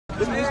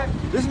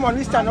This morning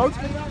we stand out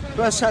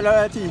for a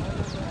solidarity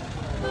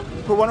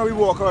for one of the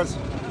workers.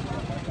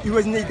 He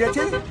was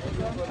negated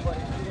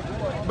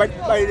by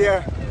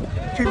the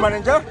field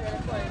manager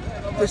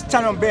to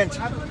stand on bench.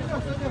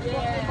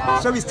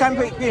 So we stand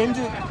for him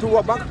to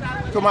walk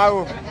back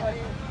tomorrow.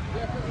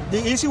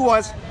 The issue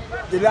was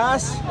the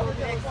last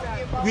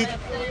week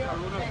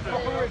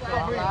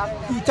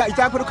he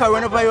talked for the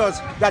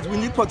coronavirus that we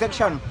need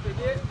protection.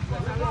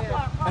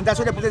 And that's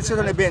why they put it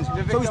on the bench.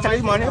 So we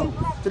started morning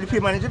to the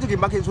field manager to give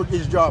back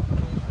his job.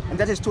 And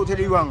that is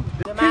totally wrong.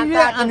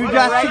 And we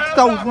just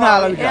 6,000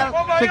 dollars.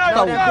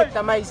 6,000.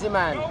 Victimize the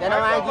man. Then the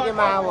man give the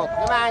man work.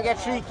 The man get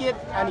 3 kids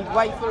and his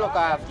wife will look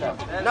after.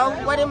 Now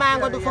what the man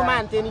going to do for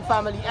maintain his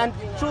family? And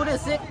through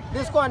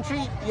this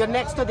country, you're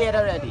next to death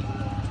already.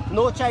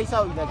 No choice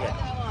out again.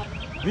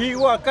 We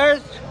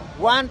workers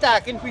want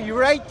taking for you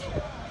right.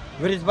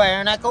 With his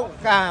Guyana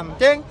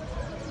thing.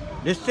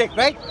 The sick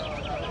right.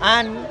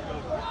 And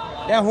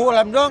then hold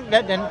them down,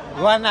 then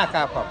one knock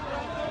up.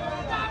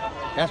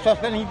 That's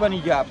what's been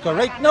his job. So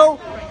right now,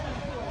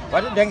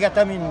 what then get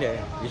them in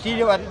there? You see,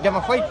 they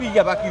might fight for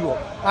you back to work.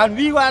 And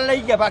we want to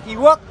get back to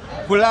work,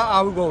 pull out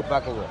our go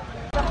back to work.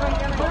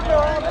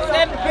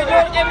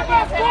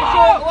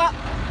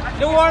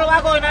 The world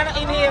was going on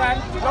in here, man.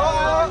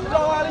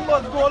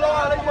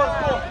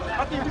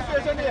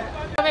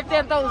 Make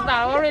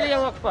 $10,000, what really you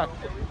work for?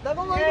 And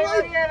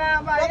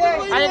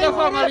you get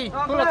family,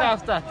 who look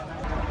after?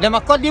 They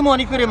might cut the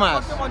money for the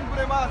mass.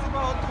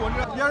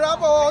 You're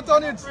up out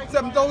on it,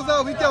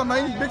 7,000, we tell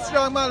my big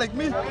strong man like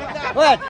me. What?